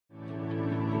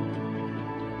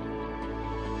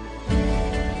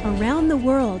around the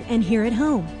world and here at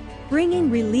home, bringing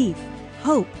relief,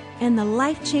 hope, and the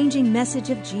life-changing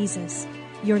message of Jesus.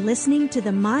 You're listening to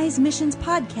the Mize Missions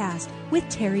Podcast with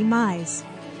Terry Mize.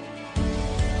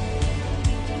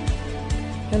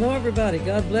 Hello, everybody.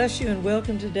 God bless you, and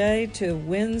welcome today to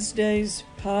Wednesday's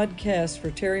podcast for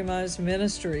Terry Mize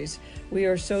Ministries. We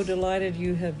are so delighted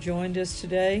you have joined us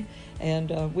today,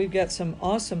 and we've got some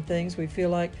awesome things we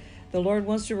feel like the Lord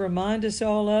wants to remind us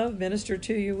all of, minister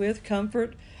to you with,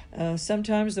 comfort.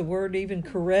 Sometimes the word even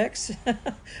corrects,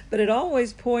 but it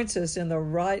always points us in the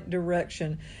right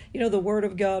direction. You know, the Word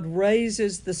of God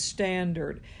raises the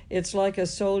standard. It's like a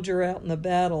soldier out in the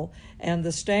battle, and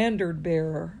the standard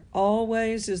bearer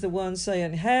always is the one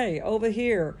saying, hey, over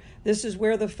here, this is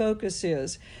where the focus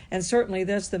is. And certainly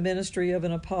that's the ministry of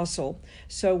an apostle.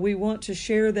 So we want to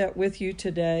share that with you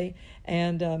today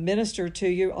and minister to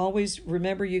you. Always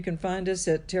remember you can find us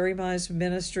at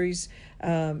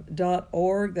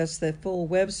terrymizeministries.org. That's the full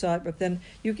website. But then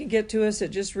you can get to us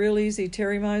at just real easy,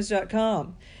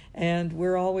 terrymize.com. And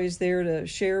we're always there to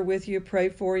share with you, pray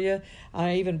for you.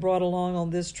 I even brought along on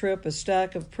this trip a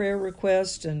stack of prayer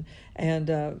requests and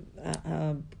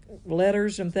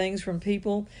letters and things from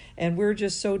people. And we're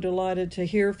just so delighted to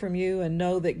hear from you and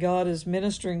know that God is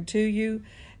ministering to you.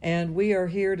 And we are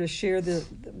here to share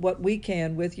what we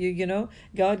can with you. You know,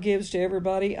 God gives to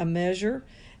everybody a measure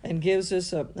and gives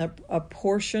us a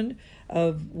portion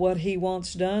of what He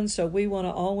wants done. So we want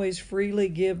to always freely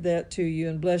give that to you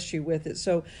and bless you with it.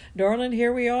 So, darling,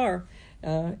 here we are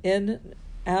out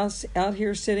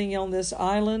here sitting on this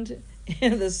island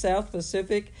in the South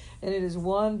Pacific, and it is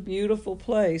one beautiful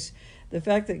place. The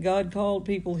fact that God called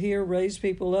people here, raised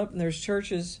people up, and there's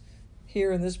churches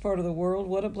here in this part of the world,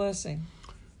 what a blessing.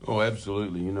 Oh,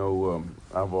 absolutely. You know,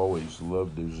 I've always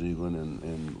loved New Zealand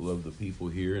and loved the people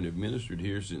here, and have ministered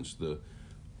here since the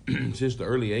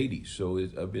early 80s. So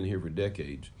I've been here for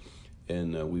decades,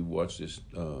 and we've watched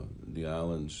the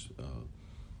islands,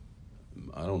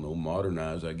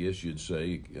 modernize, I guess you'd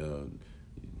say.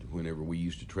 Whenever we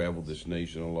used to travel this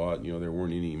nation a lot, you know, there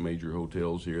weren't any major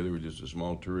hotels here. There were just a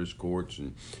small tourist courts,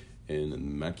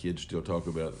 and my kids still talk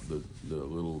about the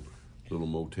little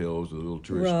motels, the little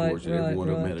tourist courts, and every one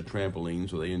of them had a trampoline,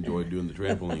 so they enjoyed doing the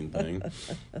trampoline thing.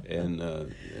 And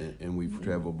we've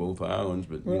traveled both islands,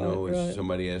 but as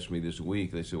somebody asked me this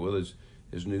week, they said, well,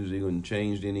 has New Zealand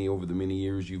changed any over the many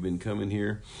years you've been coming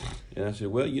here? And I said,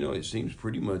 well, you know, it seems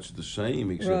pretty much the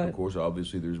same, except, of course,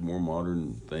 obviously there's more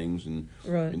modern things and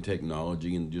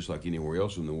technology, and just like anywhere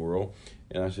else in the world.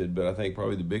 And I said, but I think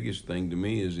probably the biggest thing to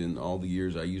me is in all the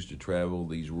years I used to travel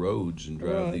these roads and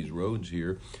drive these roads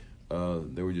here,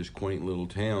 there were just quaint little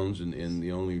towns, and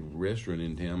the only restaurant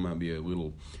in town might be a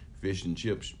little fish and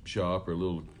chips shop or a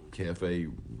little cafe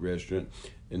restaurant.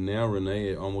 And now,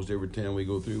 Renee, almost every town we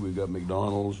go through, we've got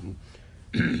McDonald's and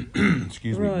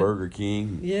Burger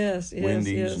King,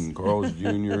 Wendy's, and Carl's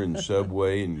Jr. and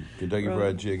Subway and Kentucky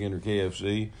Fried Chicken or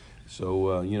KFC.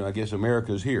 So, I guess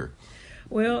America's here.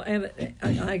 Well, and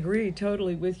I agree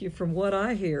totally with you. From what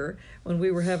I hear, when we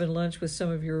were having lunch with some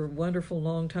of your wonderful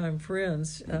longtime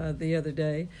friends the other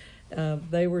day,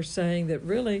 they were saying that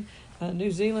really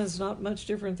New Zealand's not much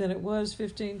different than it was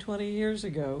 15, 20 years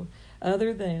ago,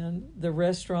 other than the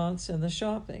restaurants and the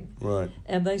shopping. Right.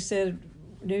 And they said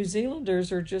New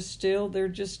Zealanders are just still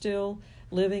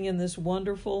living in this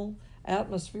wonderful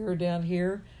atmosphere down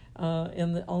here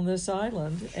on this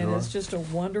island. Sure. And it's just a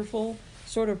wonderful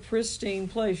sort of pristine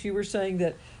place. You were saying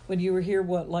that when you were here,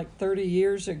 like 30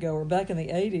 years ago or back in the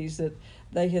 80s, that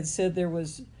they had said there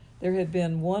had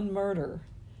been one murder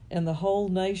in the whole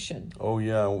nation. Oh,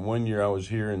 yeah. One year I was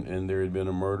here, and there had been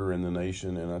a murder in the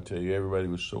nation, and I tell you, everybody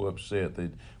was so upset.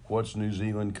 What's New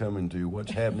Zealand coming to?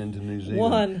 What's happening to New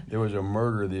Zealand? There was a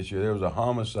murder this year. There was a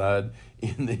homicide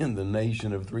in the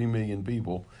nation of 3 million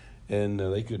people, and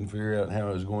they couldn't figure out how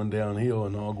it was going downhill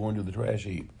and all going to the trash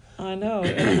heap. I know,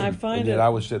 and I find I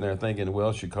was sitting there thinking,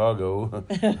 well, Chicago,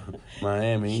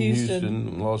 Miami,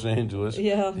 Houston, Los Angeles, New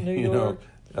York,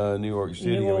 New York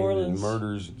City. New Orleans. And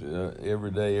murders every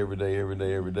day.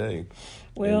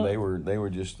 Well, and they were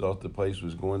just thought the place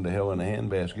was going to hell in a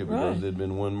handbasket because there'd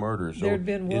been one murder. So there'd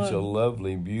been one. It's a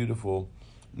lovely, beautiful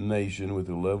nation with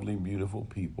a lovely, beautiful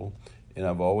people, and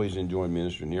I've always enjoyed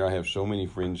ministering here. I have so many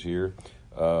friends here,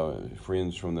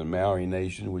 friends from the Maori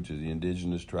Nation, which is the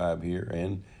indigenous tribe here,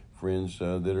 and friends that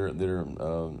are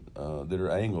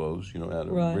Anglos, out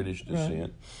of British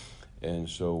descent. And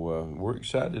so we're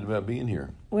excited about being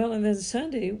here. Well, and then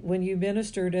Sunday, when you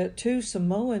ministered at 2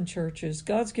 Samoan churches,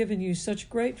 God's given you such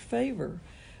great favor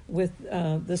with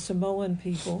the Samoan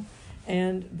people.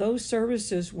 And those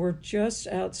services were just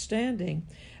outstanding.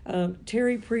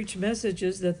 Terry preached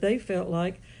messages that they felt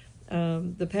like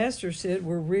the pastor said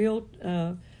were real,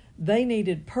 they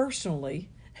needed personally,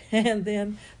 and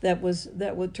then that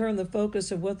would turn the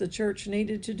focus of what the church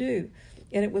needed to do.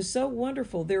 And it was so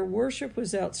wonderful. Their worship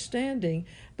was outstanding,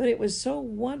 but it was so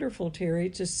wonderful, Terry,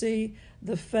 to see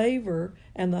the favor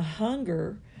and the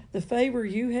hunger, the favor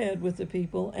you had with the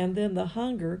people, and then the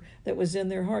hunger that was in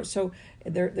their hearts. So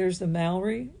there's the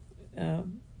Maori,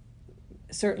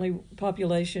 certainly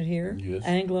population here, yes.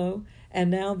 Anglo, and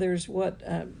now there's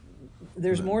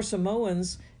there's more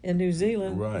Samoans in New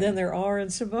Zealand right. than there are in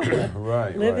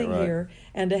Samoa living here.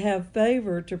 And to have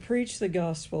favor to preach the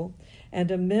gospel and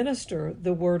to minister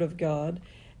the word of God,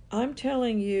 I'm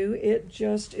telling you, it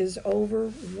just is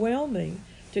overwhelming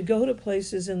to go to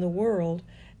places in the world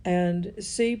and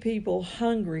see people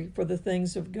hungry for the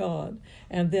things of God,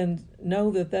 and then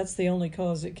know that that's the only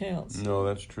cause that counts. No,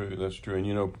 that's true. That's true.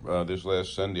 And this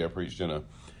last Sunday I preached in a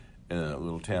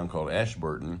little town called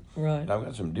Ashburton. Right. I've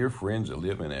got some dear friends that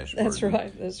live in Ashburton. That's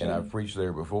right. And I've preached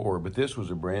there before, but this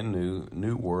was a brand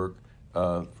new work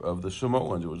of the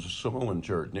Samoans. It was a Samoan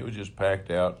church, and it was just packed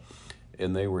out,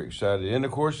 and they were excited. And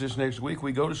of course, this next week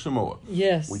we go to Samoa.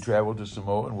 Yes. We travel to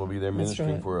Samoa, and we'll be there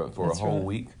ministering for a whole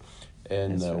week.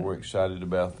 And we're excited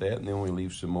about that. And then when we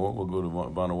leave Samoa, we'll go to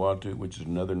Vanuatu, which is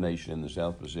another nation in the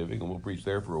South Pacific, and we'll preach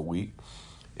there for a week.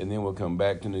 And then we'll come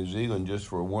back to New Zealand just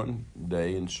for one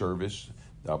day in service.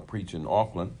 I'll preach in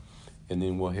Auckland, and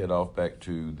then we'll head off back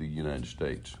to the United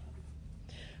States.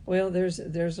 Well,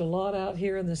 there's a lot out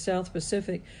here in the South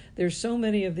Pacific. There's so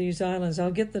many of these islands.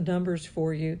 I'll get the numbers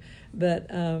for you, but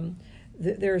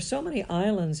there are so many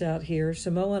islands out here,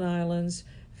 Samoan Islands,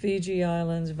 Fiji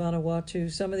Islands, Vanuatu,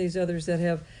 some of these others that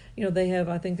have, they have,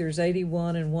 I think there's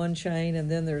 81 in one chain, and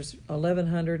then there's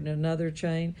 1,100 in another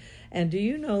chain. And do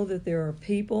you know that there are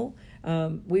people,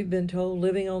 we've been told,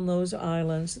 living on those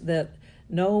islands that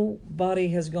nobody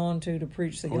has gone to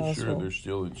preach the gospel? Sure, there's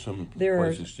still some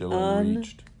places still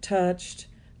unreached. Untouched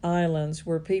islands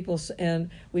where people, and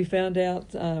we found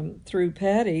out through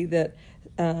Patty that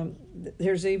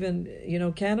there's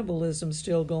even, cannibalism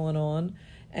still going on,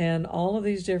 and all of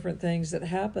these different things that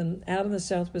happen out in the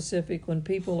South Pacific when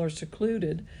people are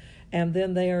secluded, and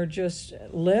then they are just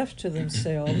left to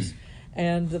themselves.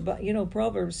 And the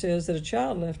Proverbs says that a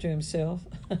child left to himself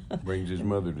brings his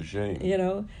mother to shame.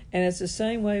 And it's the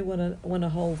same way when a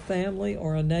whole family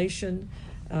or a nation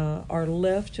are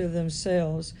left to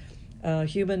themselves.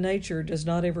 Human nature does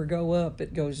not ever go up;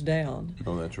 it goes down.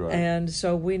 Oh, that's right. And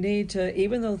so we need to,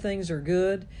 even though things are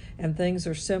good and things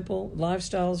are simple,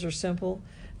 lifestyles are simple.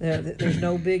 There's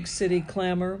no big city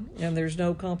clamor, and there's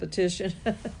no competition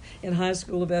in high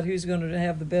school about who's going to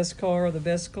have the best car or the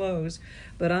best clothes.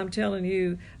 But I'm telling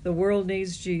you, the world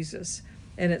needs Jesus,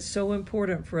 and it's so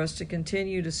important for us to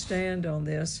continue to stand on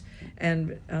this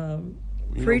and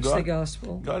preach the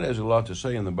gospel. God has a lot to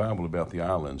say in the Bible about the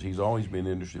islands. He's always been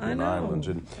interested in islands.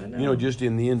 And, just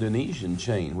in the Indonesian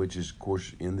chain, which is, of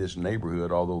course, in this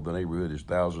neighborhood, although the neighborhood is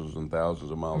thousands and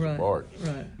thousands of miles apart.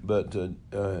 Right. But the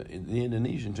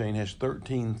Indonesian chain has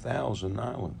 13,000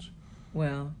 islands.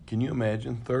 Wow. Can you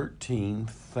imagine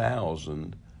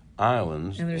 13,000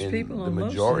 islands? And there's people on the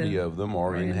majority most of them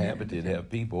are inhabited, have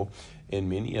people, and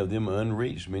many of them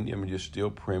unreached. Many of them are just still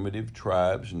primitive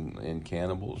tribes and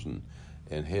cannibals and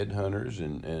headhunters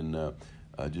and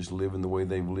just living the way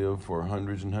they've lived for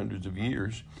hundreds and hundreds of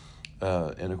years.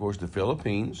 And of course, the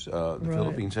Philippines.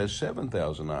 Philippines has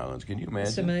 7,000 islands. Can you imagine?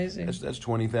 That's amazing. That's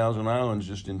 20,000 islands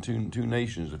just in two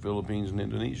nations, the Philippines and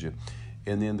Indonesia.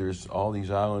 And then there's all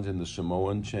these islands in the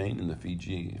Samoan chain and the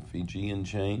Fijian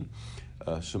chain.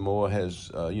 Samoa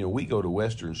has, we go to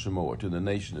Western Samoa, to the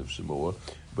nation of Samoa,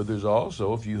 but there's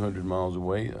also a few hundred miles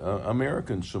away,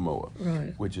 American Samoa,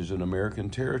 which is an American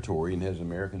territory and has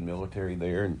American military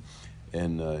there,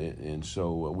 and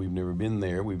so we've never been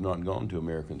there. We've not gone to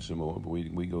American Samoa, but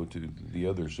we go to the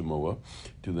other Samoa,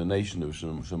 to the nation of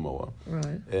Samoa,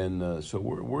 and so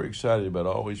we're excited about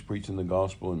always preaching the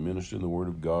gospel and ministering the word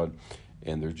of God.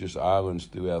 And there's just islands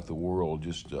throughout the world,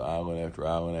 just island after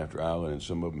island after island, and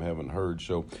some of them haven't heard.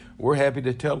 So we're happy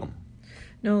to tell them.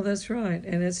 No, that's right.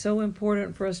 And it's so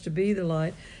important for us to be the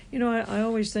light. I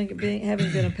always think,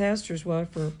 having been a pastor's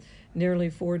wife for nearly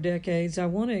 4 decades, I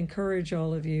want to encourage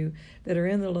all of you that are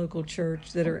in the local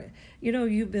church, that are,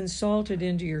 you've been salted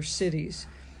into your cities.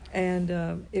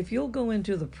 And if you'll go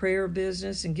into the prayer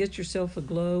business and get yourself a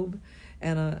globe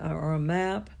and or a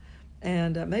map,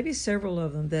 and maybe several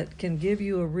of them that can give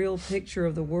you a real picture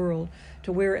of the world,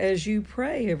 to where as you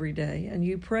pray every day and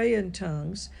you pray in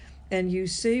tongues and you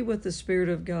see what the Spirit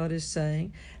of God is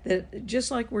saying, that just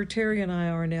like where Terry and I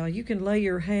are now, you can lay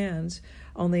your hands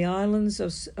on the islands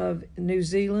of New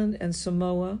Zealand and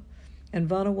Samoa and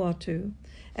Vanuatu,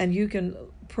 and you can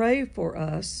pray for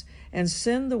us and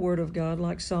send the Word of God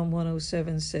like Psalm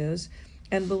 107 says,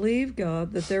 and believe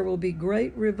God that there will be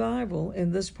great revival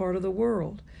in this part of the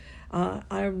world.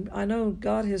 I know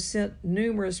God has sent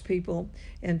numerous people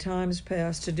in times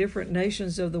past to different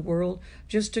nations of the world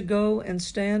just to go and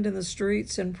stand in the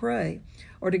streets and pray,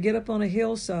 or to get up on a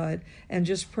hillside and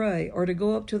just pray, or to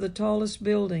go up to the tallest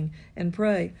building and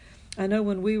pray. I know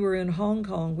when we were in Hong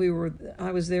Kong,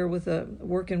 I was there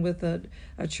working with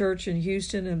a church in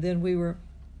Houston, and then we were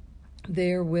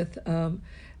there with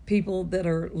people that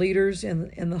are leaders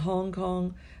in the Hong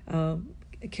Kong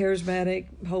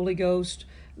charismatic Holy Ghost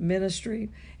ministry,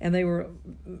 and they were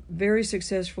very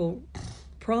successful,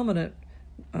 prominent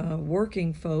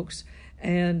working folks,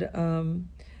 and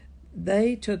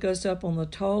they took us up on the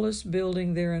tallest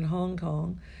building there in Hong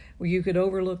Kong, where you could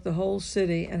overlook the whole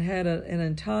city, and had an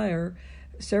entire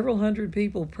several hundred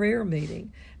people prayer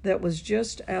meeting that was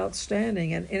just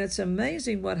outstanding. And it's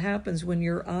amazing what happens when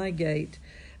your eye gate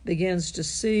begins to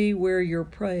see where you're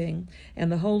praying,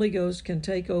 and the Holy Ghost can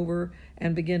take over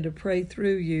and begin to pray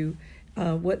through you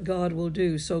what God will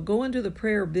do. So go into the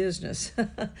prayer business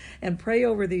and pray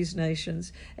over these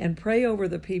nations and pray over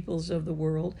the peoples of the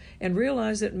world, and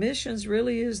realize that missions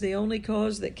really is the only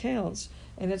cause that counts.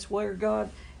 And it's where God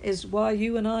is, why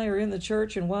you and I are in the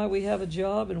church, and why we have a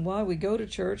job, and why we go to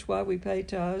church, why we pay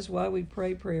tithes, why we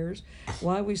pray prayers,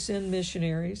 why we send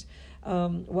missionaries,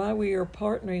 why we are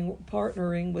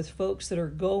partnering with folks that are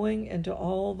going into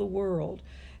all the world.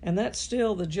 And that's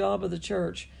still the job of the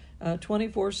church,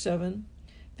 24/7,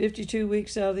 52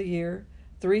 weeks out of the year,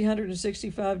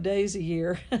 365 days a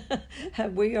year.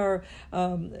 We are,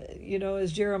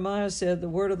 as Jeremiah said, the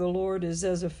word of the Lord is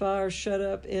as a fire shut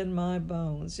up in my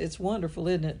bones. It's wonderful,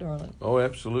 isn't it, darling? Oh,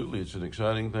 absolutely. It's an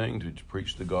exciting thing to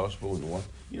preach the gospel. And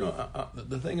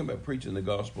the thing about preaching the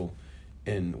gospel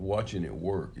and watching it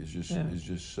work is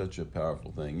just such a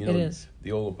powerful thing. It is.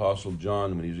 The old Apostle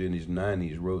John, when he was in his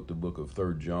 90s, wrote the book of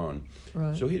 3 John.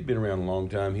 Right. So he'd been around a long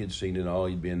time. He'd seen it all.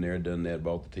 He'd been there, done that,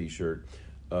 bought the T-shirt.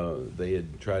 They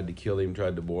had tried to kill him,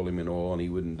 tried to boil him in oil, and he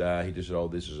wouldn't die. He just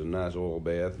said, this is a nice oil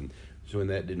bath. And so when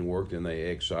that didn't work, then they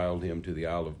exiled him to the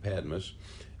Isle of Patmos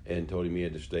and told him he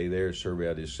had to stay there, serve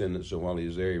out his sentence. So while he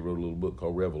was there, he wrote a little book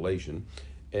called Revelation.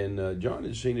 And John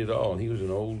had seen it all, and he was an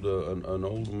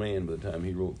old man by the time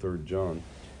he wrote 3 John.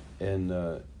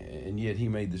 And yet he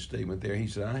made the statement there. He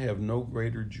said, I have no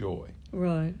greater joy.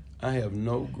 Right. I have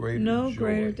no greater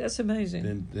joy. That's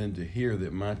amazing. Than to hear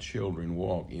that my children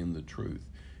walk in the truth.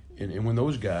 And when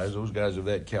those guys of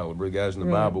that caliber, guys in the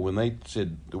Right. Bible, when they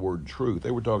said the word truth,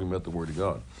 they were talking about the Word of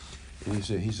God. And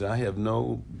he said, I have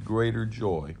no greater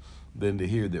joy than to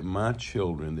hear that my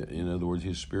children, in other words,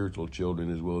 his spiritual children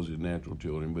as well as his natural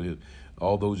children, but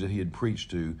all those that he had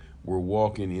preached to, were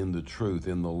walking in the truth,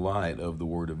 in the light of the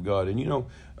Word of God. And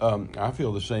I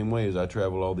feel the same way as I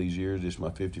travel all these years. This is my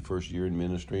 51st year in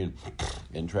ministry,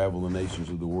 and travel the nations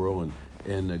of the world,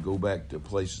 and go back to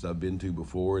places I've been to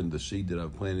before, and the seed that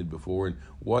I've planted before, and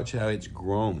watch how it's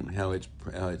grown, how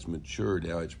it's matured,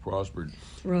 how it's prospered,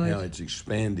 Right. how it's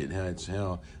expanded,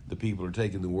 how the people are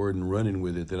taking the Word and running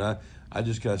with it. That I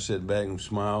just kind of sit back and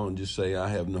smile and just say, I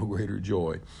have no greater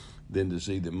joy than to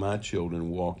see that my children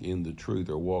walk in the truth,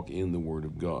 or walk in the Word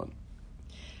of God.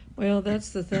 Well,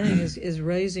 that's the thing, is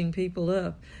raising people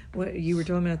up. You were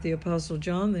talking about the Apostle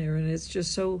John there, and it's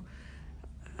just so,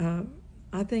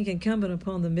 I think, incumbent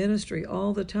upon the ministry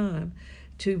all the time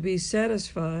to be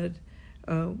satisfied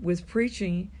with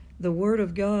preaching the Word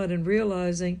of God, and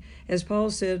realizing, as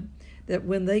Paul said, that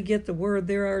when they get the Word,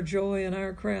 they're our joy and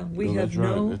our crown. We have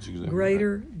no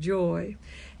greater joy.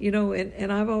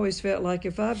 And I've always felt like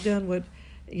if I've done what,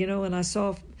 and I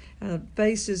saw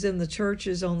faces in the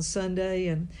churches on Sunday,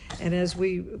 and as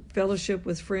we fellowship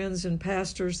with friends and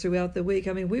pastors throughout the week,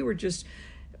 we were just,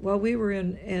 while we were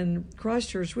in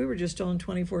Christchurch, we were just on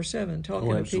 24/7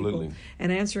 talking to people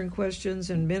and answering questions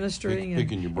and ministering,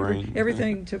 picking your brain,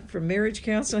 everything from marriage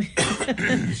counseling.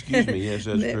 Excuse me, yes,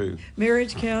 that's true.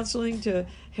 Marriage counseling to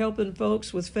helping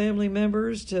folks with family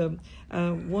members, to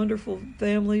wonderful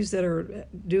families that are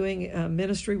doing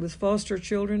ministry with foster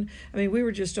children. We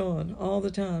were just on all the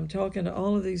time talking to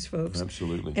all of these folks.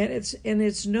 Absolutely. And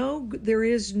there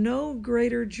is no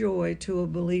greater joy to a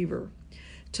believer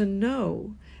to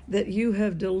know that you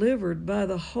have delivered by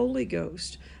the Holy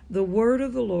Ghost the word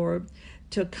of the Lord,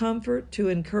 to comfort, to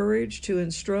encourage, to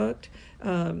instruct,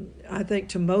 I think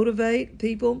to motivate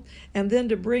people, and then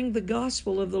to bring the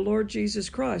gospel of the Lord Jesus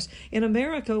Christ. In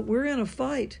America, we're in a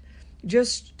fight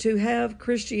just to have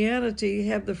Christianity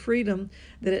have the freedom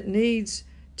that it needs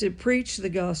to preach the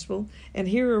gospel. And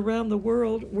here around the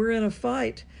world, we're in a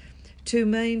fight to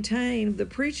maintain the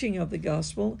preaching of the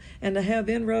gospel and to have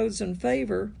inroads and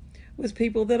favor with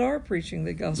people that are preaching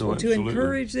the gospel, to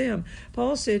encourage them.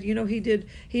 Paul said, he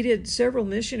did several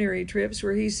missionary trips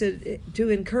where he said to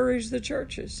encourage the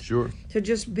churches, to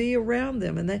just be around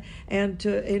them and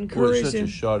to encourage it's such them. a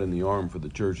shot in the arm for the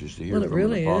churches to hear Well, it from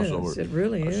really an apostle is. It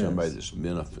really or is. somebody that's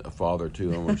been a father to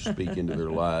them or speak into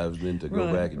their lives, and then to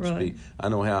go back and speak. I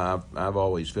know how I've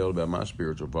always felt about my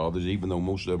spiritual fathers, even though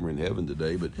most of them are in heaven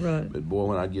today. But boy,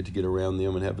 when I get around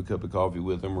them and have a cup of coffee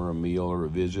with them, or a meal, or a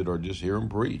visit, or just hear them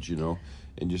preach,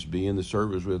 and just be in the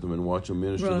service with them and watch them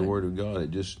minister the Word of God,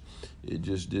 it just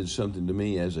did something to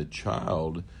me as a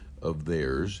child of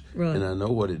theirs, and I know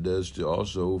what it does to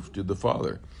the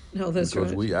Father. No, that's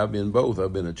because right. I've been both.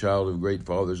 I've been a child of great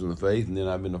fathers in the faith, and then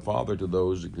I've been a father to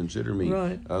those that consider me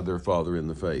their father in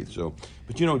the faith. So,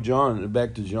 but John,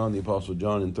 back to John, the Apostle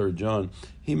John in 3 John,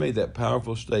 he made that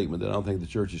powerful statement that I don't think the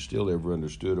church has still ever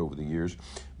understood over the years,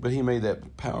 but he made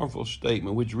that powerful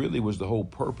statement, which really was the whole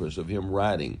purpose of him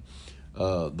writing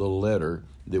the letter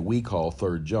that we call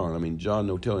 3 John. I mean, John,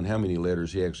 no telling how many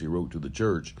letters he actually wrote to the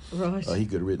church. Right. He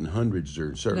could have written hundreds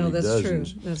or certainly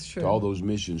dozens to all those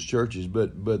missions churches.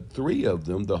 But 3 of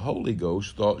them, the Holy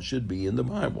Ghost thought should be in the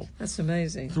Bible. That's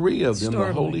amazing. 3 of them,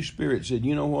 the Holy Spirit said,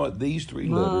 you know what? These 3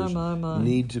 letters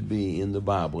need to be in the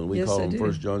Bible. And we call them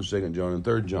 1 John, 2 John, and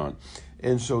 3 John.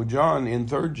 And so John, in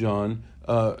 3 John,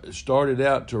 started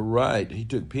out to write. He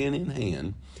took pen in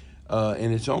hand,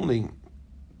 and it's only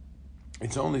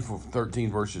for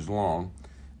 13 verses long,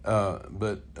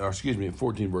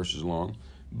 14 verses long,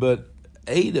 but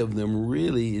 8 of them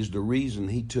really is the reason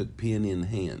he took pen in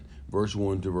hand, verse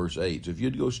 1 to verse 8. So if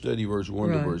you'd go study verse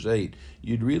 1 to verse 8,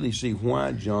 you'd really see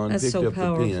why John picked up the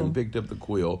pen, picked up the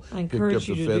quill, picked up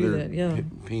the feather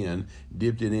pen,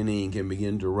 dipped it in ink, and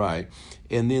began to write.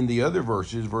 And then the other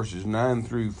verses 9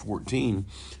 through 14,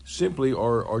 simply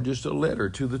are just a letter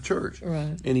to the church.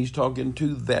 Right. And he's talking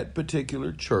to that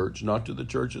particular church, not to the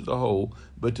church as a whole,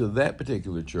 but to that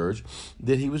particular church,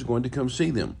 that he was going to come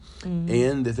see them. Mm-hmm.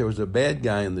 And that there was a bad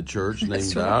guy in the church named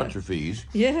Diotrephes.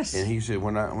 Yes. And he said,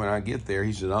 when I get there,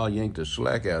 he said, I'll yank the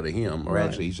slack out of him. Or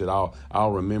actually, he said,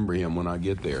 I'll remember him when I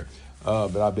get there.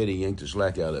 But I bet he yanked the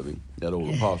slack out of him, that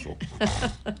old apostle.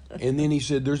 And then he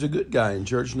said, there's a good guy in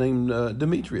church named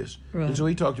Demetrius. Right. And so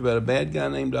he talked about a bad guy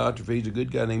named Diotrephes, a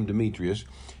good guy named Demetrius.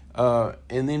 And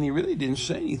then he really didn't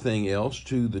say anything else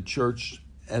to the church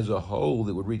as a whole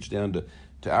that would reach down to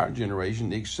our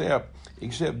generation, except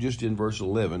just in verse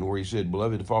 11, where he said,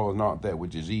 Beloved, follow not that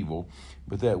which is evil,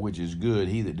 but that which is good.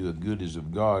 He that doeth good is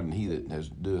of God, and he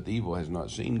that doeth evil has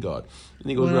not seen God. And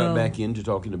he goes right back into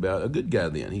talking about a good guy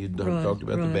then. He had talked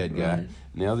about the bad guy,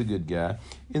 now the good guy.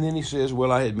 And then he says,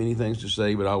 well, I had many things to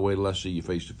say, but I'll wait till I see you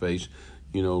face to face.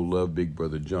 Love Big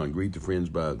Brother John. Greet the friends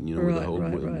by,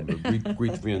 greet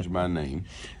the friends by name,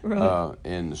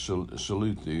 and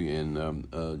salute you, and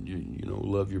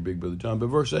love your Big Brother John. But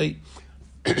verse 8,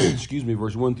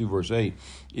 verse 1 through verse 8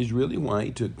 is really why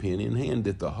he took pen in hand,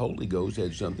 that the Holy Ghost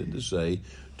had something to say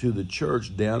to the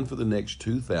church down for the next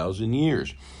 2,000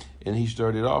 years. And he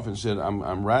started off and said,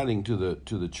 I'm writing to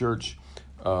the church.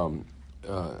 I'm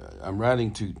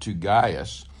writing to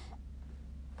Gaius,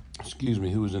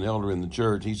 who was an elder in the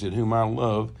church. He said, whom I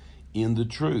love in the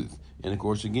truth. And of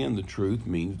course, again, the truth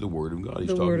means the Word of God. He's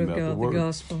talking about the Word. The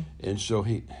gospel. And so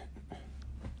I've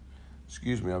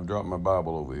dropped my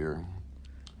Bible over here.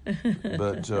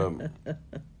 But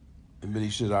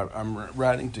he says, I'm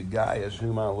writing to Gaius,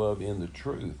 whom I love in the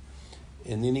truth.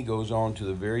 And then he goes on to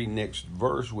the very next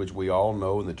verse, which we all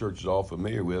know and the church is all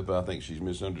familiar with, but I think she's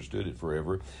misunderstood it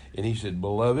forever. And he said,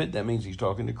 Beloved, that means he's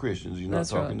talking to Christians. He's not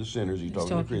talking to sinners. He's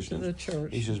talking to Christians. To the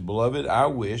church. He says, Beloved, I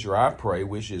wish, or I pray,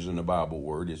 wish isn't a Bible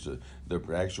word. It's the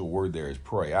actual word there is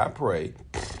pray. I pray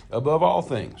above all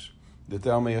things that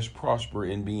thou mayest prosper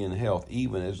and be in health,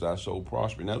 even as thy soul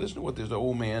prosper. Now listen to what this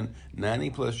old man, 90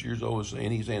 plus years old, is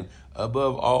saying. He's saying,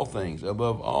 above all things,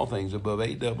 above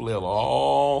A-double-L,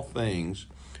 all things,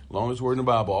 longest word in the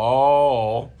Bible,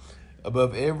 all,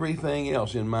 above everything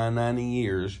else in my 90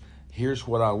 years, here's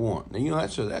what I want. Now,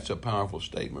 that's a powerful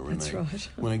statement, Renee. That's right.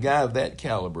 When a guy of that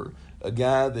caliber, a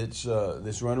guy that's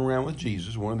running around with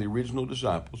Jesus, one of the original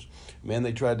disciples, a man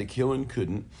they tried to kill and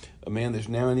couldn't, a man that's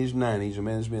now in his 90s, a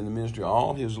man that's been in the ministry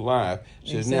all his life,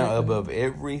 says, Now above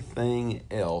everything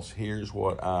else, here's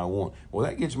what I want. Well,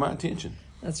 that gets my attention.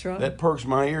 That's right. That perks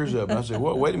my ears up. I say,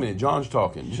 well, wait a minute, John's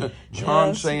talking.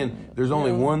 John's saying there's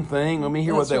only one thing. Let me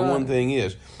hear what that one thing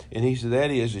is. And he said,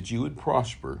 that is that you would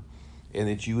prosper and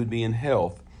that you would be in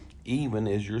health, even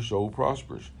as your soul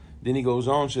prospers. Then he goes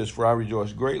on and says, for I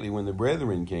rejoiced greatly when the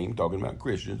brethren came, talking about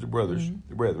Christians, the brothers,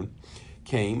 the brethren,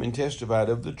 came and testified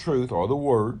of the truth, or the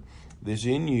word, that's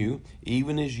in you,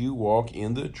 even as you walk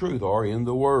in the truth, or in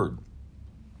the word.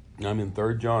 I'm in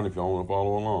 3 John if y'all want to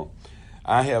follow along.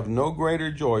 I have no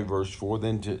greater joy, verse 4,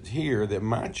 than to hear that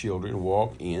my children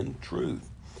walk in truth.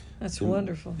 That's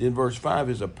wonderful. Then verse 5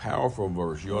 is a powerful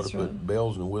verse. You ought to put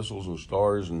bells and whistles and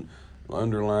stars and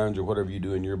underlines or whatever you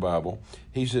do in your Bible.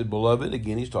 He said, beloved,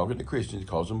 again he's talking to Christians, he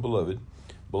calls them beloved.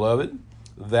 Beloved,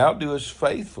 thou doest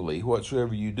faithfully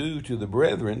whatsoever you do to the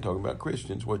brethren, talking about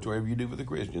Christians, whatsoever you do for the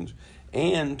Christians,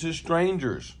 and to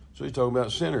strangers. So he's talking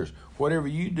about sinners. Whatever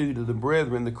you do to the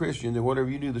brethren, the Christians, and whatever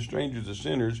you do to the strangers, the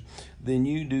sinners, then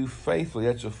you do faithfully.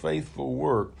 That's a faithful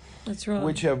work. That's right.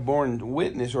 Which have borne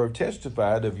witness or have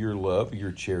testified of your love,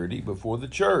 your charity before the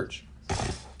church,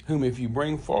 whom if you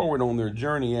bring forward on their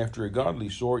journey after a godly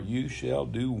sort, you shall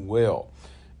do well.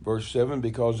 Verse 7,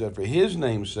 because after his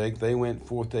name's sake they went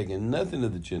forth taking nothing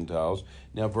of the Gentiles.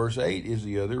 Now verse 8 is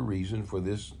the other reason for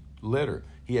this letter.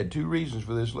 He had 2 reasons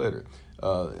for this letter.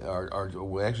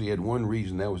 Actually, he had 1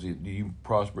 reason. That was, do you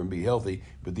prosper and be healthy?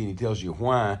 But then he tells you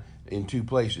why in 2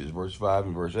 places, verse 5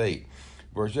 and verse 8.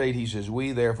 Verse 8, he says,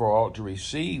 we therefore ought to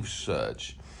receive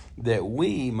such, that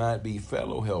we might be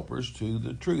fellow helpers to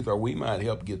the truth, or we might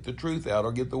help get the truth out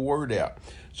or get the word out.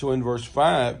 So in verse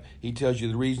 5, he tells you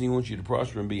the reason he wants you to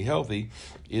prosper and be healthy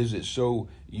is that so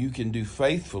you can do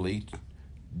faithfully,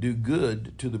 do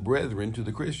good to the brethren, to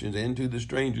the Christians, and to the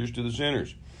strangers, to the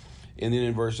sinners. And then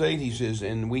in verse 8 he says,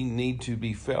 and we need to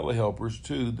be fellow helpers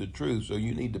to the truth. So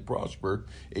you need to prosper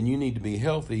and you need to be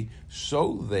healthy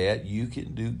so that you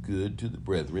can do good to the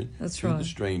brethren, to the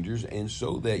strangers, and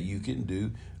so that you can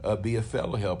be a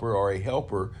fellow helper or a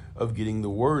helper of getting the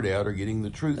word out or getting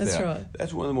the truth out. Right.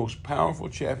 That's one of the most powerful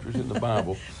chapters in the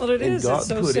Bible. Well, it is. God it's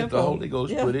so put simple. it, the Holy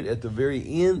Ghost put it at the very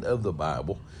end of the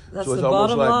Bible. That's so it's the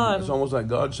almost bottom line. It's almost like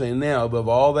God saying, now above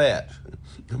all that,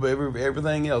 above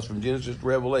everything else from Genesis to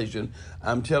Revelation,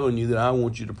 I'm telling you that I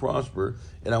want you to prosper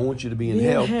and I want you to be in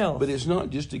health. But it's not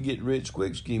just to get rich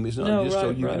quick scheme. It's not just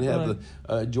so you can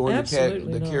have join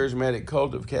the charismatic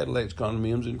cult of Cadillacs,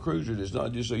 condominiums, and cruisers. It's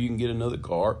not just so you can get another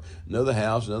car, another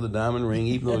house, another diamond ring,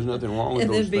 even though there's nothing wrong with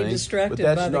those things. Distracted but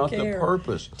that's by not the care, the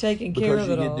purpose. Taking care of it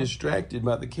all. Because you get distracted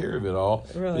by the care of it all.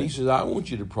 Right. But he says, I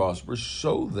want you to prosper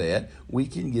so that we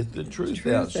can get the truth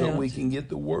out, so we can get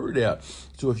the word out.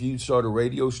 So if you start a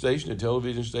radio station, a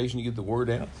television station, to get the word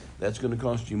out, that's going to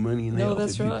cost you money and health.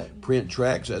 That's if you print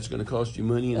tracts, that's going to cost you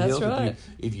money and health. Right.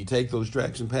 If you take those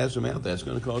tracts and pass them out, that's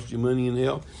going to cost you money and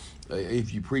health.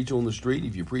 If you preach on the street,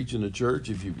 if you preach in a church,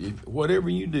 if whatever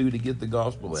you do to get the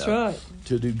gospel out,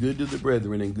 to do good to the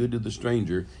brethren and good to the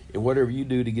stranger, and whatever you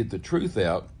do to get the truth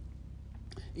out,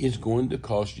 it's going to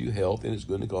cost you health and it's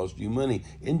going to cost you money.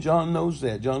 And John knows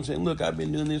that. John's saying, look, I've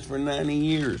been doing this for 90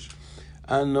 years.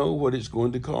 I know what it's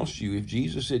going to cost you. If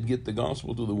Jesus said, get the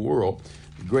gospel to the world,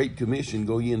 the Great Commission,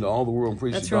 go ye into all the world and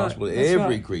preach the gospel to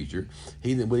every creature.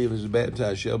 He that believeth is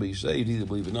baptized shall be saved. He that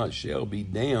believeth not shall be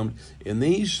damned. And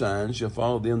these signs shall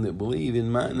follow them that believe.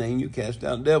 In my name you cast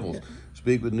out devils.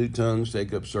 Speak with new tongues,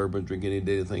 take up serpents, drink any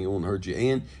deadly thing, it won't hurt you.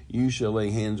 And you shall lay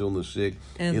hands on the sick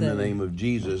in the name of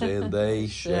Jesus, and they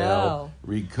shall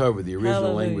recover. The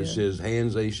original language says,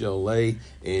 hands they shall lay,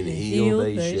 and healed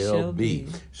they shall be.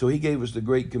 So he gave us the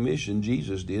Great Commission,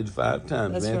 Jesus did 5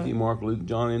 times. Matthew, Mark, Luke,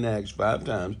 John, and Acts, 5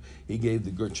 times. He gave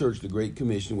the church the Great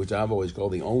Commission, which I've always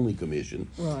called the only commission.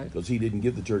 Because he didn't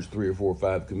give the church 3 or 4 or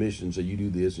 5 commissions, so you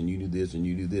do this, and you do this, and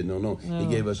you do this. No. He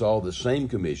gave us all the same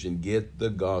commission, get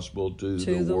the gospel to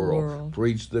the world.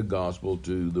 Preach the gospel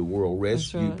to the world.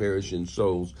 Rescue perishing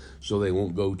souls so they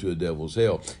won't go to a devil's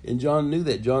hell. And John knew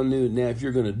that. John knew, now if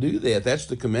you're going to do that, that's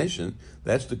the commission,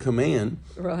 that's the command,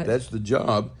 that's the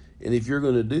job. And if you're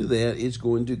going to do that, it's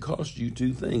going to cost you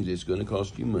 2 things. It's going to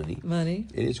cost you money. And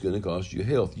it's going to cost you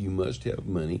health. You must have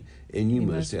money, and you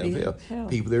must have health.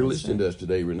 People that are listening to us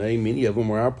today, Renee, many of them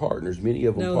are our partners. Many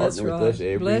of them partner with us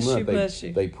every month.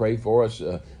 They pray for us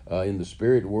in the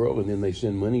spirit world, and then they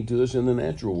send money to us in the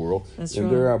natural world.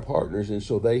 They're our partners, and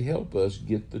so they help us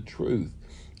get the truth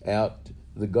out,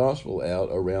 the gospel out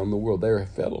around the world. They're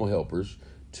fellow helpers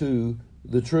to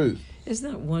the truth.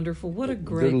 Isn't that wonderful? What a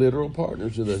great... They're literal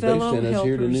partners with us. They fellow sent us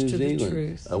here to New helpers to the Zealand.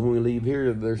 truth. When we leave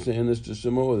here, they're sending us to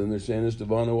Samoa. Then they're sending us to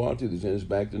Vanuatu. They're sending us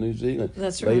back to New Zealand.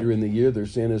 That's right. Later in the year, they're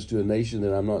sending us to a nation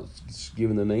that I'm not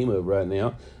giving the name of right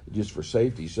now, just for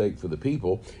safety's sake for the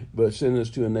people, but sending us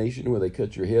to a nation where they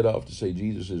cut your head off to say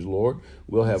Jesus is Lord.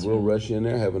 We'll rush in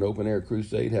there, have an open-air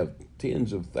crusade, have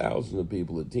tens of thousands of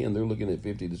people attend. They're looking at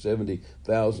 50 to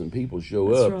 70,000 people show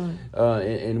That's up. Right.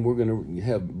 And we're going to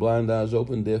have blind eyes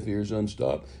open, deaf ears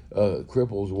unstopped,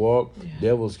 cripples walk,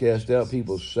 devils cast out,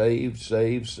 people saved.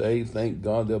 Thank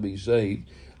God they'll be saved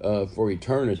for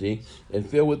eternity and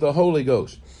filled with the Holy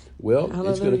Ghost. Well, Hallelujah.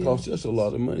 It's going to cost us a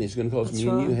lot of money. It's going to cost me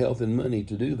and you health and money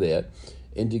to do that.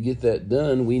 And to get that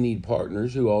done, we need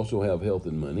partners who also have health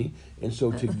and money. And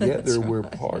so together we're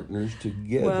partners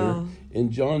together. Wow.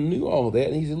 And John knew all that.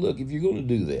 And he said, look, if you're going to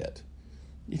do that,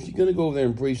 if you're going to go over there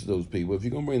and preach to those people, if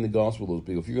you're going to bring the gospel to those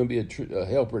people, if you're going to be a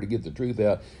helper to get the truth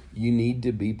out, you need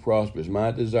to be prosperous.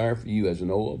 My desire for you as an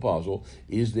old apostle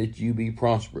is that you be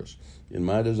prosperous. And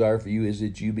my desire for you is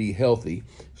that you be healthy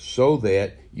so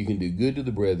that you can do good to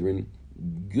the brethren,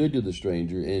 good to the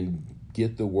stranger, and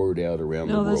get the word out around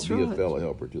the world. That's Be right. a fellow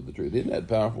helper to the truth. Isn't that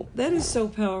powerful? That is so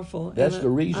powerful. That's And the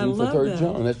reason for 3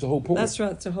 John. That's the whole point. That's right.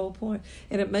 That's the whole point.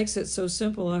 And it makes it so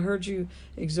simple. I heard you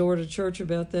exhort a church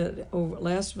about that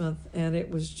last month, and it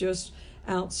was just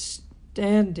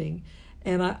outstanding.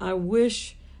 And I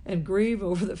wish and grieve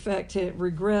over the fact,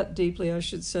 regret deeply, I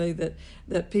should say,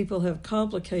 that people have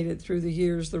complicated through the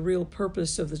years the real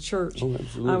purpose of the church. Oh,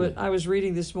 absolutely. I was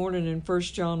reading this morning in 1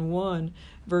 John 1,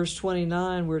 verse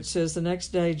 29, where it says, the next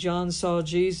day John saw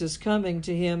Jesus coming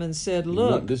to him and said,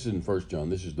 look. No, this isn't 1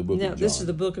 John. This is the book of John. This is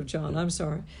the book of John. I'm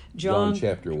sorry. John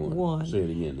chapter 1. Say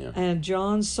it again now. And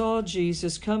John saw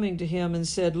Jesus coming to him and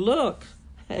said, look,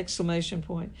 exclamation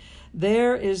point,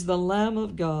 there is the Lamb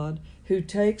of God who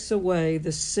takes away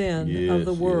the sin of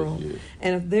the world. Yes.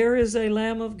 And if there is a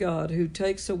Lamb of God who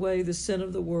takes away the sin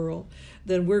of the world,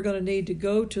 then we're going to need to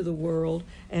go to the world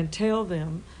and tell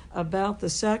them about the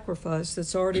sacrifice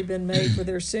that's already been made for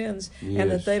their sins, and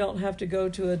that they don't have to go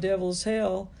to a devil's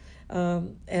hell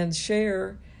and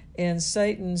share in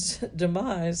Satan's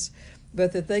demise,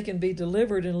 but that they can be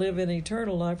delivered and live in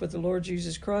eternal life with the Lord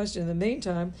Jesus Christ. In the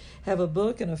meantime, have a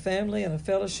book and a family and a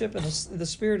fellowship and the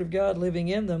Spirit of God living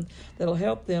in them that'll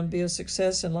help them be a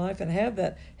success in life and have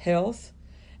that health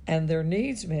and their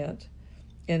needs met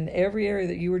in every area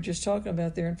that you were just talking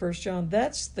about there in 1 John.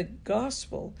 That's the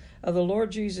gospel of the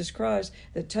Lord Jesus Christ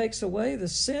that takes away the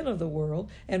sin of the world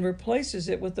and replaces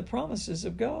it with the promises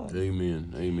of God.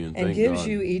 Amen. Amen. And Thank gives God.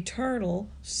 you eternal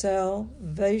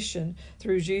salvation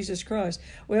through Jesus Christ.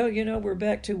 Well, we're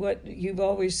back to what you've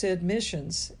always said.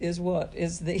 Missions is what?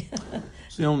 It's the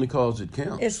only cause that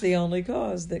counts. It's the only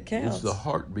cause that counts. It's the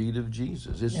heartbeat of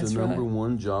Jesus. It's That's the number right.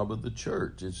 one job of the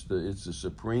church. It's the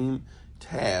supreme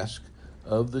task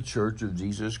of the Church of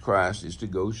Jesus Christ is to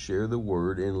go share the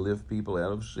word and lift people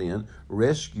out of sin,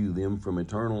 rescue them from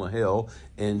eternal hell,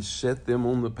 and set them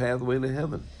on the pathway to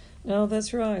heaven. No,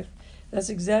 that's right. That's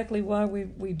exactly why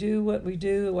we do what we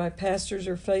do, why pastors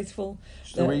are faithful.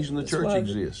 It's the reason the church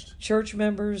exists. Church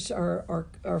members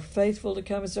are faithful to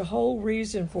come. It's the whole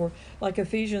reason for, like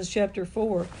Ephesians chapter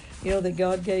 4, that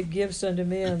God gave gifts unto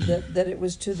men, that it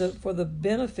was for the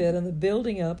benefit and the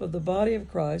building up of the body of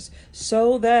Christ,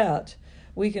 so that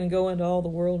we can go into all the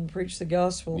world and preach the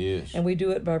gospel. Yes. And we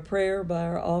do it by prayer, by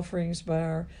our offerings, by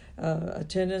our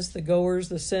attendance, the goers,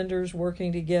 the senders,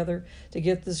 working together to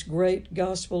get this great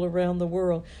gospel around the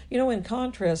world. In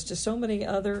contrast to so many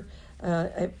other,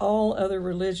 all other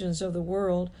religions of the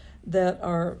world that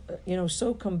are,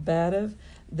 so combative.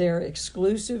 They're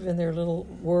exclusive in their little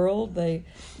world.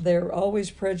 They're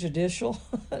always prejudicial.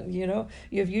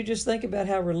 If you just think about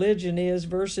how religion is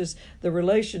versus the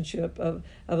relationship of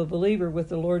a believer with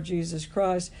the Lord Jesus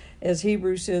Christ, as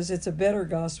Hebrews says, it's a better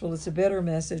gospel, it's a better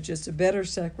message, it's a better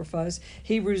sacrifice.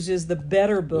 Hebrews is the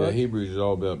better book. Yeah, Hebrews is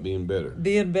all about being better.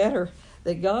 Being better.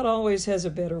 That God always has a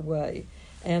better way,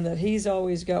 and that He's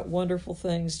always got wonderful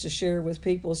things to share with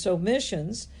people. So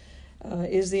missions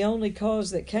is the only cause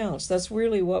that counts. That's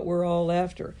really what we're all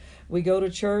after. We go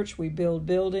to church, we build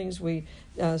buildings, we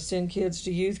send kids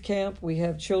to youth camp, we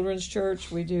have children's church,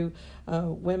 we do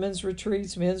women's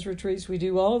retreats, men's retreats, we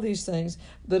do all of these things,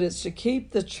 but it's to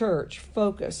keep the church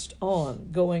focused on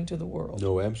going to the world.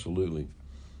 No, absolutely.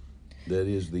 That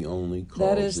is the only cause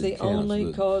that is that the counts.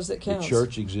 only cause that counts. The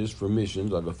church exists for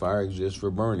missions, like a fire exists for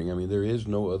burning. I mean, there is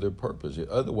no other purpose.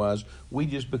 Otherwise, we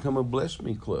just become a bless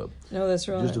me club. No, that's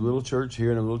right. Just a little church here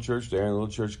and a little church there and a little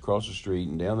church across the street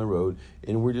and down the road,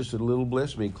 and we're just a little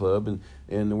bless me club, and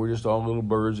and we're just all little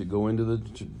birds that go into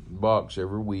the box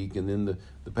every week, and then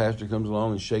the pastor comes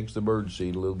along and shakes the bird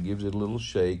seed gives it a little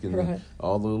shake, and then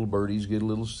all the little birdies get a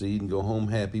little seed and go home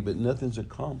happy, but nothing's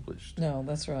accomplished. No,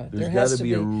 that's right. There's got to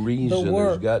be a reason.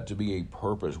 There's got to be a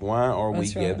purpose. Why are we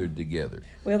gathered together?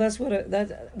 Well, that's what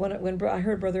when I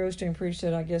heard Brother Osteen preach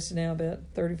that, I guess now about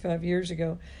 35 years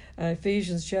ago,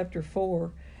 Ephesians chapter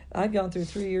 4. I'd gone through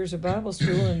 3 years of Bible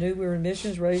school and knew we were in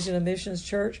missions, raised in a missions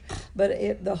church.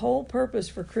 But the whole purpose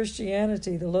for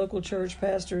Christianity, the local church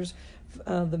pastors,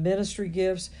 the ministry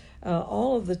gifts,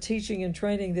 all of the teaching and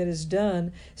training that is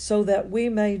done so that we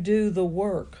may do the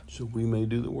work. So we may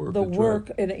do the work. The work,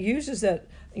 right. And it uses that,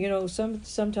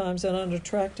 sometimes an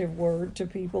unattractive word to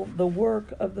people, the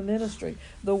work of the ministry,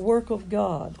 the work of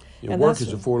God. And work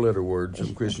is a 4-letter word.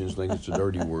 Some Christians think it's a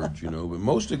dirty word, but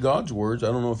most of God's words, I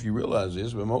don't know if you realize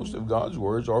this, but most of God's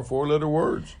words are 4-letter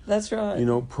words. That's right.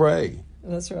 Pray.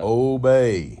 That's right.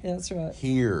 Obey. That's right.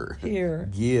 Hear.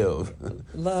 Give.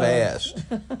 Love. Fast.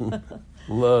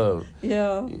 Love.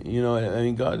 Yeah.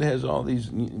 God has all these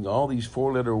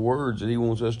 4-letter words that He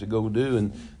wants us to go do,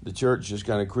 and the church just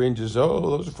kind of cringes. Oh,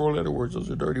 those are 4-letter words.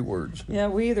 Those are dirty words. Yeah,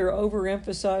 we either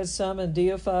overemphasize some and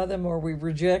deify them, or we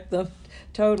reject them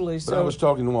totally. But I was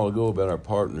talking a while ago about our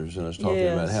partners, and I was talking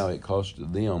about how it costs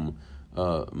them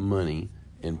money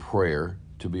and prayer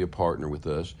to be a partner with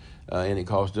us, and it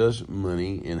costs us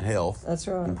money and health. That's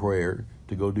right. And prayer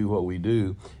to go do what we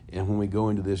do. And when we go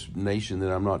into this nation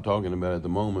that I'm not talking about at the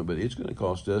moment, but it's going to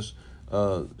cost us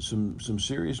some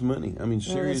serious money. I mean,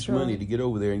 serious money to get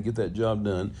over there and get that job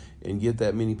done and get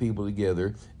that many people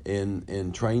together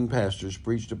and train pastors,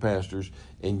 preach to pastors,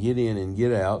 and get in and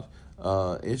get out.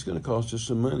 It's going to cost us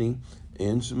some money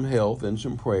and some health and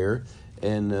some prayer.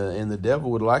 And the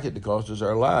devil would like it to cost us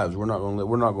our lives. We're not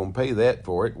going to pay that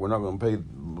for it. We're not going to pay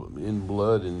in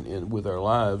blood and with our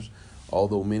lives,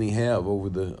 although many have over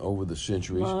the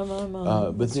centuries.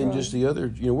 But then just the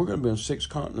other, we're going to be on 6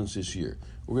 continents this year.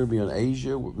 We're going to be in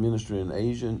Asia. We're ministering in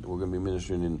Asia. We're going to be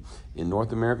ministering in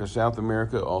North America, South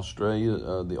America,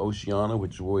 Australia, the Oceania,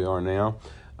 which is where we are now,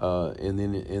 and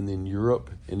then Europe,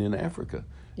 and then Africa.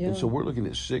 Yeah. And so we're looking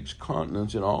at 6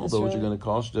 continents, and all those are going to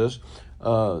cost us.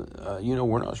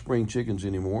 We're not spring chickens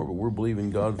anymore, but we're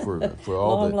believing God for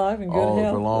all long life and good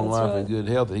health. For long life and good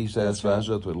health. That He satisfies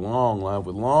us with long life.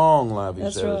 With long life,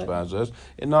 He satisfies us,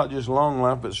 and not just long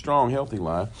life, but strong, healthy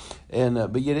life. And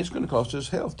but yet, it's going to cost us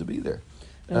health to be there,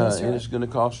 and it's going to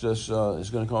cost us. It's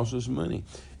going to cost us money.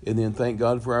 And then thank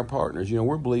God for our partners.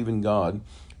 We're believing God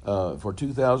for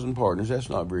 2,000 partners. That's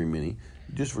not very many.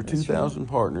 Just for 2,000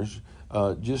 partners.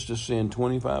 Just to send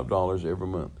 $25 every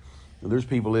month. And there's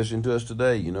people listening to us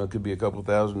today. It could be a couple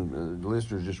thousand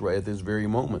listeners just right at this very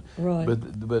moment. Right.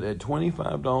 But at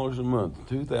 $25 a month,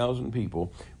 2,000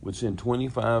 people would send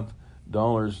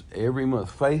 $25 every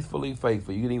month, faithfully. You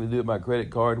can even do it by credit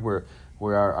card, where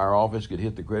our office could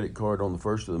hit the credit card on the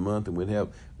first of the month, and we'd have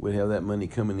that money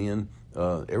coming in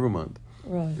every month.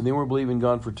 Right. And then we're believing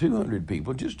God for 200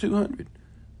 people, just 200.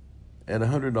 At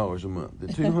 $100 a month,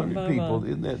 the 200 people,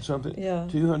 isn't that something? Yeah.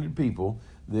 200 people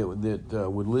that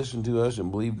would listen to us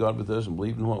and believe God with us and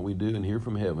believe in what we do and hear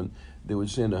from heaven, that would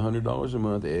send $100 a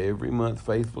month every month,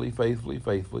 faithfully,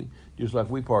 just like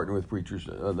we partner with preachers,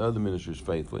 other ministers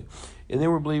faithfully. And then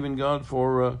we're believing God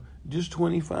for just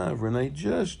 25, Renee,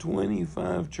 just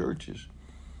 25 churches.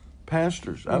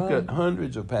 Pastors. I've got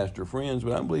hundreds of pastor friends,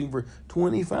 but I'm believing for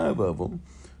 25 of them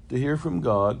to hear from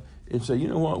God and say, you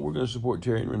know what, we're going to support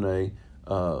Terry and Renee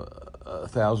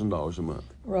 $1,000 a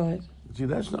month. Right. See,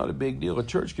 that's not a big deal. A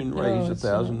church can raise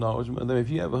 $1,000 a month. I mean, if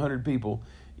you have 100 people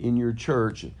in your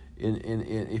church, and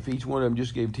if each one of them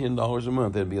just gave $10 a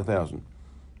month, that'd be $1,000.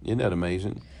 Isn't that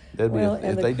amazing? That'd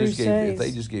if they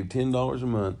just gave $10 a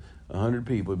month, 100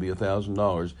 people would be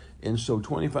 $1,000. And so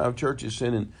 25 churches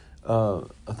sending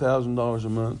 $1,000 a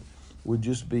month would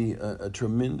just be a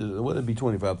tremendous. Well, it'd be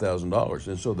 $25,000,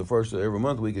 and so the first of every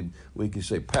month we could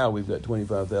say, "Pow, we've got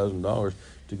 $25,000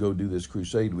 to go do this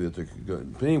crusade with."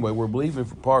 But anyway, we're believing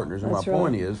for partners, and my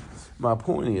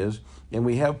point is, and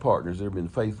we have partners that have been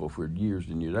faithful for years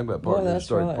and years. I've got partners that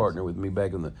started partnering with me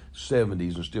back in the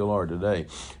 '70s and still are today.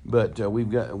 But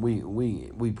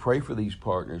we pray for these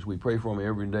partners. We pray for them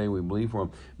every day. We believe for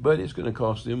them, but it's going to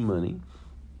cost them money.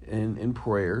 in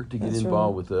prayer to get That's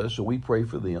involved right. with us. So we pray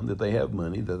for them, that they have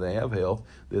money, that they have health,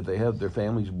 that they have their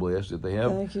families blessed, that they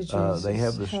have Thank you, Jesus. they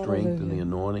have the strength and the Hallelujah.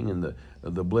 anointing and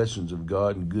the blessings of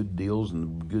God and good deals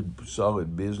and good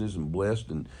solid business and blessed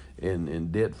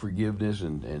and debt forgiveness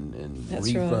and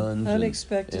That's refunds right.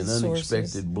 Unexpected and sources.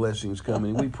 unexpected blessings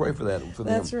coming. We pray for that for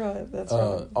That's them. right. That's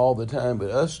right. All the time.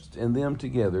 But us and them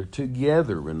together,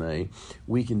 Renee,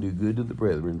 we can do good to the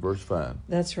brethren. Verse 5.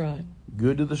 That's right.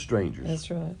 Good to the strangers.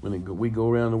 That's right. When we go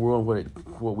around the world,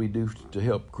 what we do to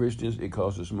help Christians, it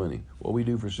costs us money. What we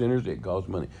do for sinners, it costs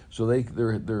money. So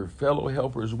they're fellow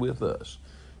helpers with us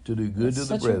to do good That's to the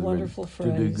such a brethren, wonderful to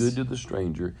do phrase. good to the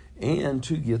stranger, and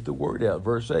to get the word out.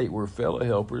 Verse 8, we're fellow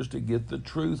helpers to get the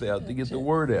truth out, to get the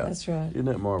word out. That's right. Isn't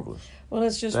that marvelous? Well,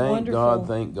 it's just Thank wonderful. God,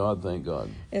 thank God, thank God.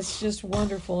 It's just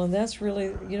wonderful, and that's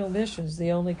really, missions,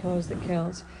 the only cause that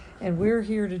counts. And we're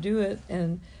here to do it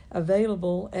and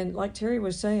available. And like Terry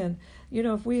was saying,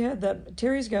 if we had that,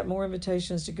 Terry's got more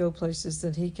invitations to go places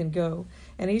than he can go,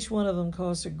 and each one of them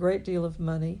costs a great deal of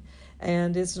money.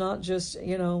 And it's not just,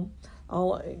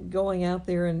 all going out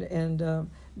there and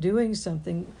doing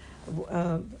something,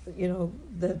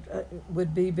 that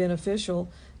would be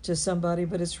beneficial to somebody,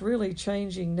 but it's really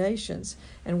changing nations.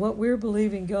 And what we're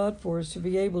believing God for is to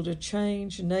be able to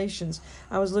change nations.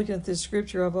 I was looking at this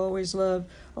scripture I've always loved.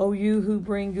 "O you who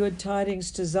bring good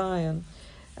tidings to Zion,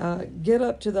 get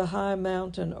up to the high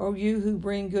mountain. O you who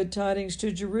bring good tidings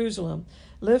to Jerusalem,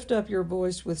 lift up your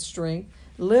voice with strength.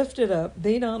 Lift it up,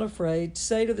 be not afraid.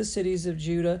 Say to the cities of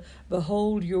Judah,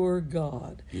 behold your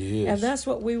God." Yes. And that's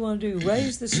what we want to do.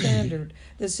 Raise the standard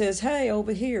that says, hey,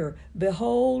 over here,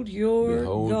 behold your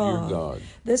God.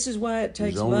 This is why it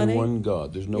takes money. There's only one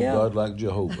God. There's no God like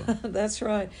Jehovah. That's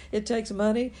right. It takes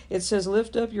money. It says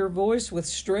lift up your voice with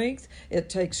strength. It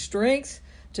takes strength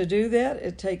to do that.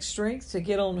 It takes strength to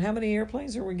get on. How many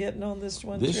airplanes are we getting on this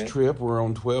one trip? This trip, we're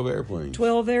on 12 airplanes.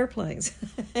 12 airplanes.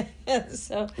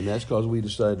 And that's because we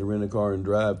decided to rent a car and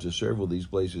drive to several of these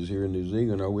places here in New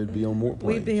Zealand, or we'd be on more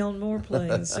planes. We'd be on more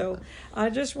planes. So I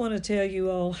just want to tell you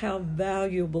all how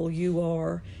valuable you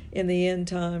are in the end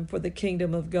time for the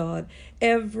kingdom of God.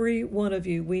 Every one of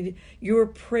you, your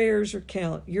prayers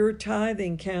count, your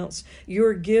tithing counts,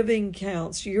 your giving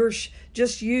counts,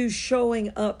 just you showing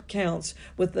up counts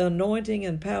with the anointing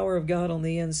and power of God on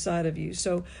the inside of you.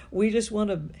 So we just want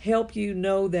to help you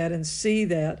know that and see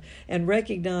that and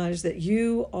recognize that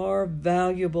you are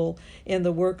valuable in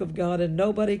the work of God, and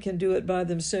nobody can do it by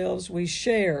themselves. We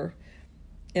share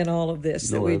in all of this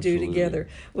that we do together.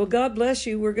 Well, God bless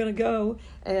you. We're going to go,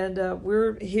 and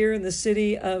we're here in the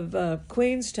city of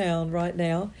Queenstown right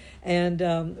now, and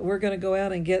we're going to go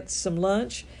out and get some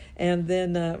lunch, and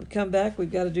then come back.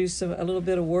 We've got to do a little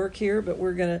bit of work here, but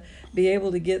we're going to be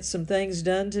able to get some things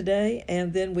done today,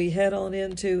 and then we head on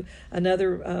into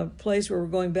another place where we're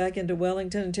going back into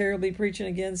Wellington, and Terry will be preaching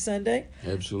again Sunday.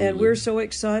 Absolutely. And we're so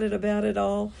excited about it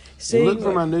all. And look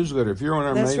for my newsletter. If you're on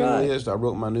our mailing list, I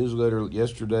wrote my newsletter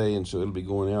yesterday, and so it'll be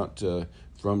going out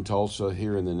from Tulsa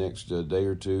here in the next day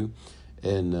or two.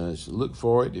 And so look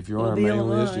for it. If you're on our mailing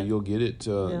list, you'll get it.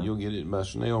 You'll get it by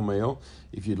snail mail.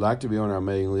 If you'd like to be on our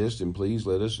mailing list, then please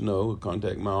let us know.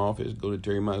 Contact my office. Go to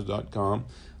terrymize.com.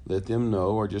 Let them know,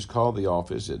 or just call the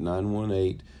office at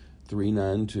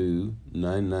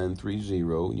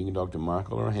 918-392-9930. You can talk to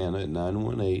Michael or Hannah at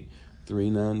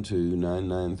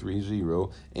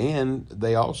 918-392-9930. And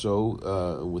they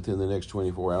also, within the next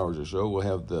 24 hours or so, will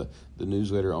have the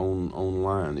newsletter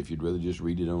online if you'd rather just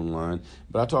read it online.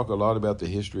 But I talk a lot about the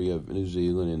history of New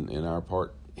Zealand and our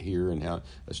part here and how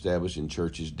established in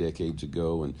churches decades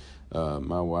ago. And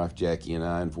my wife Jackie and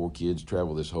I and 4 kids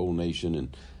travel this whole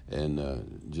nation, and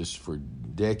just for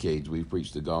decades we've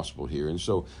preached the gospel here. And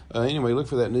so anyway, look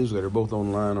for that newsletter both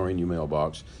online or in your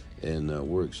mailbox. And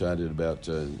we're excited about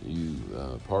you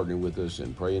partnering with us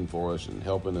and praying for us and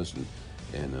helping us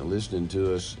and listening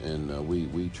to us. And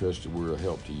we trust that we're a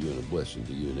help to you and a blessing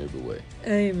to you in every way.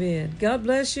 Amen. God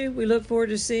bless you. We look forward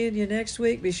to seeing you next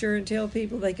week. Be sure and tell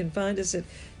people they can find us at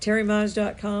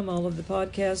terrymize.com. All of the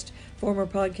former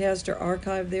podcasts are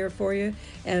archived there for you.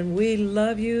 And we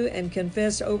love you and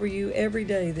confess over you every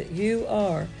day that you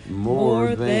are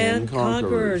more than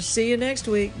conquerors. See you next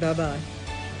week. Bye-bye.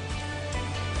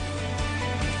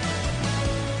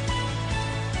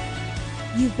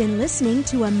 You've been listening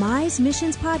to a Mize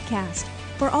Missions podcast.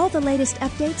 For all the latest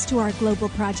updates to our global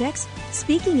projects,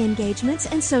 speaking engagements,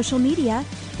 and social media,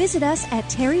 visit us at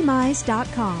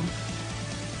terrymize.com.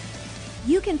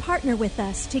 You can partner with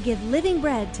us to give living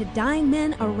bread to dying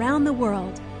men around the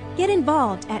world. Get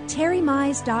involved at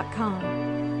terrymize.com.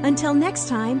 Until next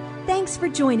time, thanks for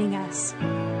joining us.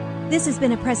 This has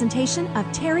been a presentation of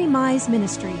Terry Mize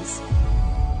Ministries.